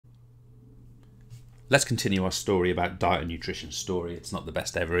let's continue our story about diet and nutrition story. It's not the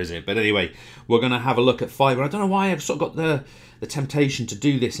best ever, is it? But anyway, we're going to have a look at fibre. I don't know why I've sort of got the temptation to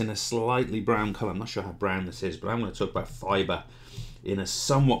do this in a slightly brown colour. I'm not sure how brown this is, but I'm going to talk about fibre in a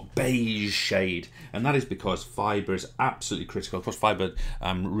somewhat beige shade, and that is because fibre is absolutely critical. Of course, fibre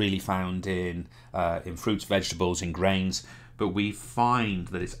really found in fruits, vegetables, in grains, but we find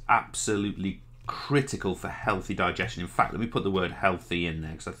that it's absolutely critical for healthy digestion. In fact, let me put the word healthy in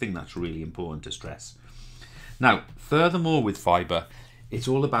there because I think that's really important to stress. Now, furthermore with fibre, it's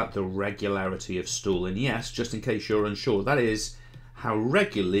all about the regularity of stool, and yes, just in case you're unsure, that is how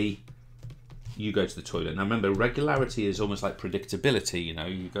regularly you go to the toilet. Now remember, regularity is almost like predictability. You know,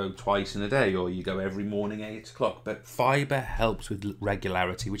 you go twice in a day or you go every morning at 8 o'clock, but fibre helps with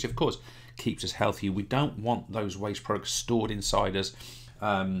regularity, which of course keeps us healthy. We don't want those waste products stored inside us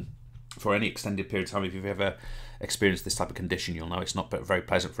for any extended period of time. If you've ever experienced this type of condition, you'll know it's not very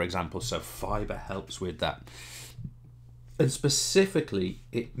pleasant, for example, so fibre helps with that. And specifically,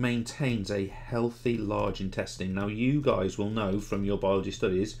 it maintains a healthy large intestine. Now you guys will know from your biology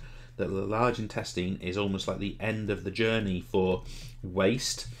studies that the large intestine is almost like the end of the journey for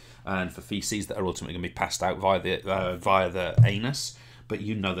waste and for feces that are ultimately going to be passed out via the anus. But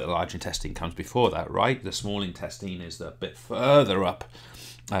you know that the large intestine comes before that, right? The small intestine is a bit further up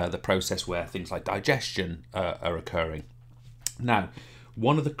the process where things like digestion are occurring. Now,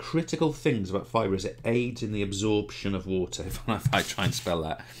 one of the critical things about fibre is it aids in the absorption of water. If I try and spell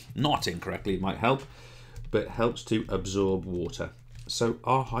that not incorrectly, it might help, but it helps to absorb water. So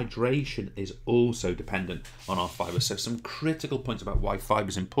our hydration is also dependent on our fibre. So some critical points about why fibre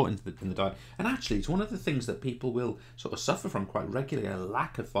is important in the diet. And actually, it's one of the things that people will sort of suffer from quite regularly, a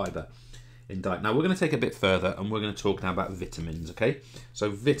lack of fibre in diet. Now, we're going to take a bit further and we're going to talk now about vitamins, okay?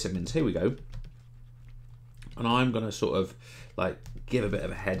 So vitamins, here we go. And I'm going to sort of like give a bit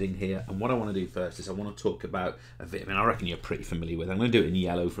of a heading here. And what I want to do first is I want to talk about a vitamin I reckon you're pretty familiar with. I'm going to do it in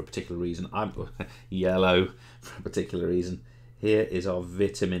yellow for a particular reason. Yellow for a particular reason. Here is our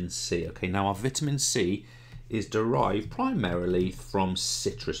vitamin C. Okay, now our vitamin C is derived primarily from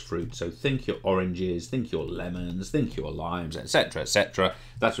citrus fruit. So think your oranges, think your lemons, think your limes, etc., etc.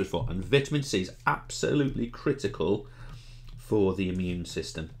 That's what it's for. And vitamin C is absolutely critical for the immune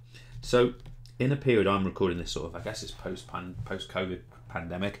system. So in a period, I'm recording this sort of, I guess it's post-COVID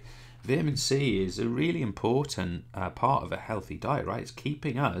pandemic, vitamin C is a really important part of a healthy diet, right? It's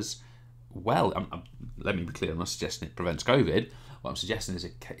keeping us well. Let me be clear, I'm not suggesting it prevents COVID. What I'm suggesting is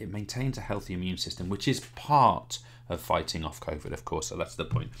it maintains a healthy immune system, which is part of fighting off COVID, of course. So that's the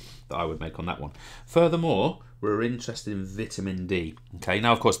point that I would make on that one. Furthermore, we're interested in vitamin D. Okay,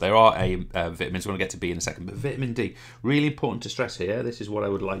 now of course there are vitamins. We're going to get to B in a second, but vitamin D, really important to stress here. This is what I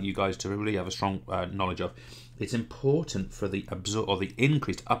would like you guys to really have a strong knowledge of. It's important for the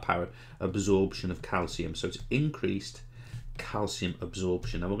increased upper absorption of calcium. So it's increased calcium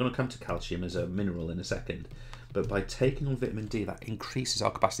absorption. Now we're going to come to calcium as a mineral in a second, but by taking on vitamin D, that increases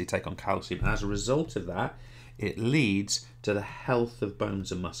our capacity to take on calcium, and as a result of that, it leads to the health of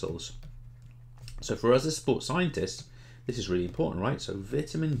bones and muscles. So for us as sports scientists, this is really important, right? So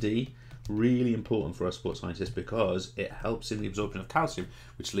vitamin D, really important for us sports scientists because it helps in the absorption of calcium,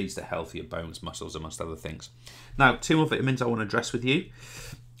 which leads to healthier bones, muscles, amongst other things. Now, two more vitamins I want to address with you.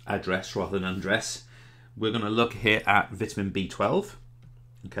 Address rather than undress. We're going to look here at vitamin B12.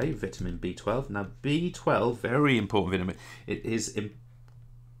 Okay, vitamin B12. Now, B12, very important vitamin. It is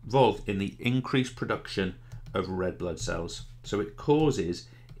involved in the increased production of red blood cells. So it causes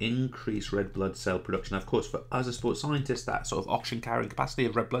increased red blood cell production. Now, of course, for us as sports scientists, that sort of oxygen carrying capacity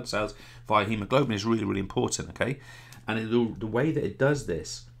of red blood cells via hemoglobin is really, really important, okay? And the way that it does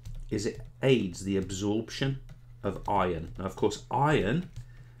this is it aids the absorption of iron. Now, of course, iron,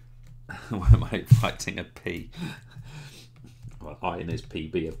 why am I writing a P? Well, iron is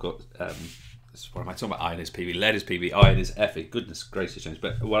Pb. I've got, what am I talking about? Iron is Pb, lead is Pb, iron is Fe. Goodness gracious, James.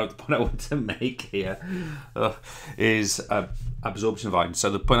 But what I want to make here is absorption of iron. So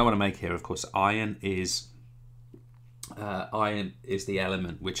the point I want to make here, of course, iron is the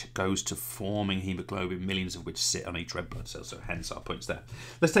element which goes to forming hemoglobin, millions of which sit on each red blood cell. So hence our points there.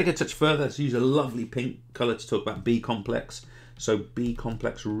 Let's take a touch further. Let's use a lovely pink colour to talk about B complex. So B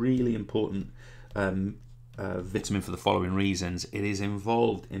complex, really important vitamin for the following reasons. It is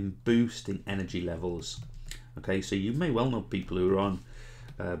involved in boosting energy levels. Okay, so you may well know people who are on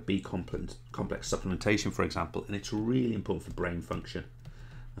B complex supplementation, for example, and it's really important for brain function.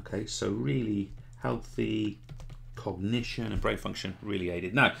 Okay, so really healthy cognition and brain function, really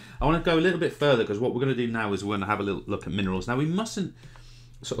aided. Now, I want to go a little bit further because what we're going to do now is we're going to have a little look at minerals. Now, we mustn't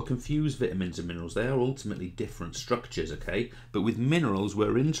sort of confuse vitamins and minerals. They are ultimately different structures, okay? But with minerals,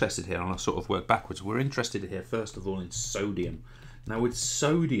 we're interested here, and I'll sort of work backwards. We're interested here, first of all, in sodium. Now, with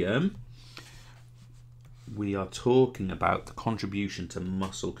sodium, we are talking about the contribution to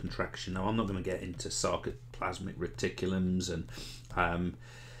muscle contraction. Now, I'm not going to get into sarcoplasmic reticulums and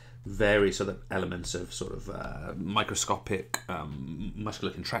various other elements of sort of microscopic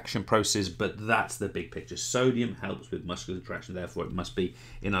muscular contraction process, but that's the big picture. Sodium helps with muscular contraction, therefore it must be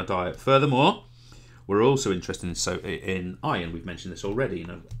in our diet. Furthermore, we're also interested in iron. We've mentioned this already. You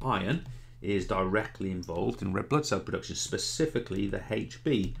know, iron is directly involved in red blood cell production, specifically the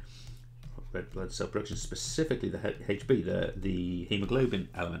HB. Red blood cell production, specifically the HB, the hemoglobin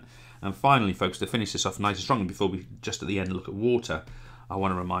element. And finally, folks, to finish this off nice and strongly before we just at the end look at water, I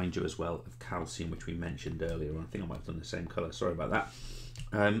want to remind you as well of calcium, which we mentioned earlier. I think I might have done the same colour, sorry about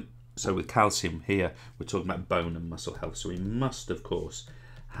that. So with calcium here, we're talking about bone and muscle health. So we must, of course,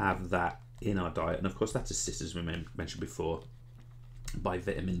 have that in our diet. And of course, that's assisted, as we mentioned before, by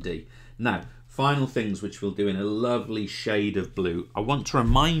vitamin D. Now, final things which we'll do in a lovely shade of blue. I want to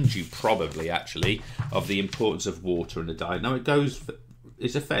remind you probably, actually, of the importance of water in the diet. Now,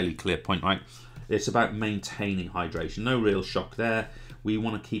 it's a fairly clear point, right? It's about maintaining hydration. No real shock there. We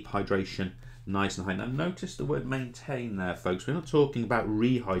want to keep hydration nice and high. Now, notice the word maintain there, folks. We're not talking about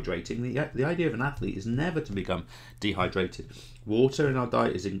rehydrating. The idea of an athlete is never to become dehydrated. Water in our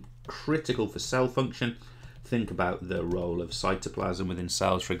diet is critical for cell function. Think about the role of cytoplasm within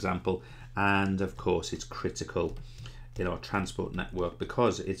cells, for example. And, of course, it's critical in our transport network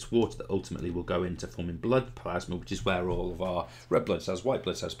because it's water that ultimately will go into forming blood plasma, which is where all of our red blood cells, white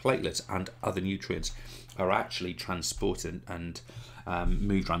blood cells, platelets and other nutrients are actually transported and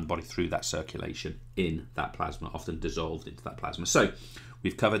moved around the body through that circulation in that plasma, often dissolved into that plasma. So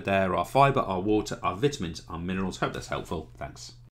we've covered there our fibre, our water, our vitamins, our minerals. Hope that's helpful. Thanks.